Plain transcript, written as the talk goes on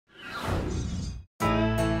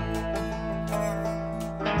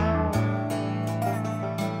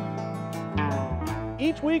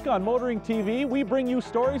Each week on Motoring TV, we bring you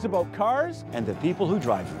stories about cars and the people who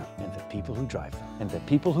drive them, and the people who drive them, and the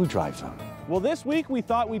people who drive them. Well, this week we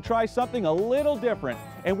thought we'd try something a little different,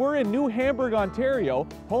 and we're in New Hamburg, Ontario,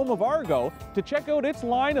 home of Argo, to check out its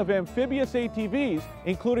line of amphibious ATVs,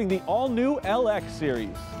 including the all-new LX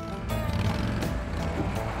series.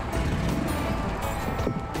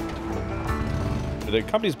 The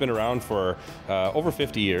company's been around for over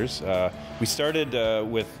 50 years. We started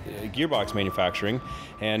with gearbox manufacturing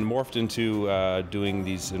and morphed into doing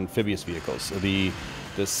these amphibious vehicles. So the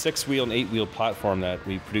 6-wheel and 8-wheel platform that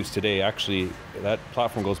we produce today, actually, that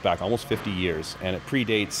platform goes back almost 50 years, and it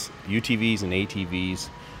predates UTVs and ATVs,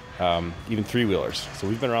 even 3-wheelers. So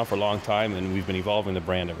we've been around for a long time, and we've been evolving the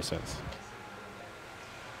brand ever since.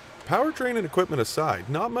 Powertrain and equipment aside,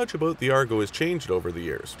 not much about the Argo has changed over the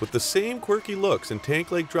years, with the same quirky looks and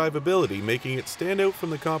tank-like drivability making it stand out from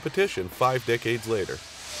the competition 5 decades later.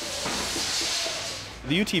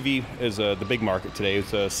 The UTV is the big market today.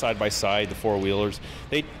 It's side-by-side, the 4-wheelers.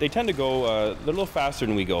 They tend to go, they're a little faster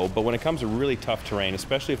than we go, but when it comes to really tough terrain,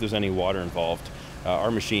 especially if there's any water involved,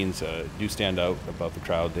 our machines do stand out above the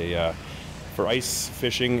crowd. For ice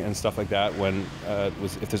fishing and stuff like that,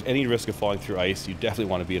 if there's any risk of falling through ice, you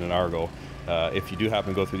definitely want to be in an Argo. If you do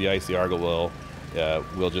happen to go through the ice, the Argo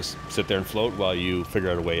will just sit there and float while you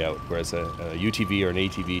figure out a way out, whereas a UTV or an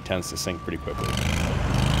ATV tends to sink pretty quickly.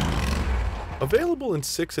 Available in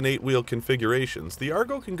 6- and 8-wheel configurations, the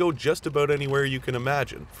Argo can go just about anywhere you can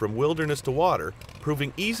imagine, from wilderness to water,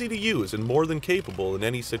 proving easy to use and more than capable in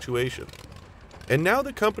any situation. And now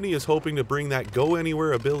the company is hoping to bring that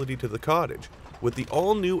go-anywhere ability to the cottage, with the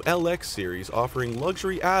all-new LX series offering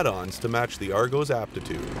luxury add-ons to match the Argo's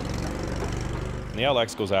aptitude. And the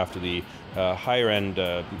LX goes after the higher-end,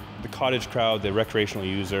 the cottage crowd, the recreational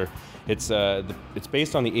user. It's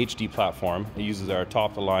based on the HD platform. It uses our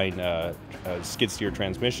top-of-the-line skid steer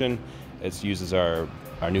transmission. It uses our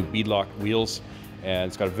new beadlock wheels. And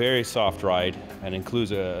it's got a very soft ride and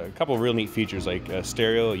includes a couple of real neat features like a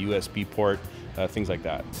stereo, a USB port, things like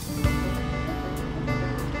that.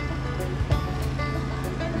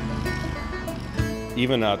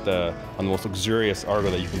 Even on the most luxurious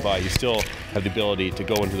Argo that you can buy, you still have the ability to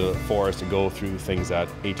go into the forest and go through things that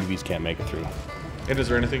ATVs can't make it through. And is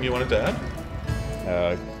there anything you wanted to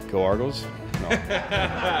add? Go Argos? No.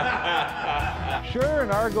 Sure,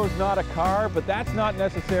 an Argo's not a car, but that's not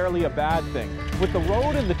necessarily a bad thing. With the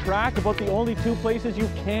road and the track about the only 2 places you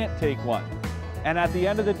can't take one. And at the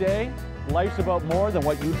end of the day, life's about more than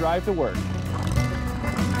what you drive to work.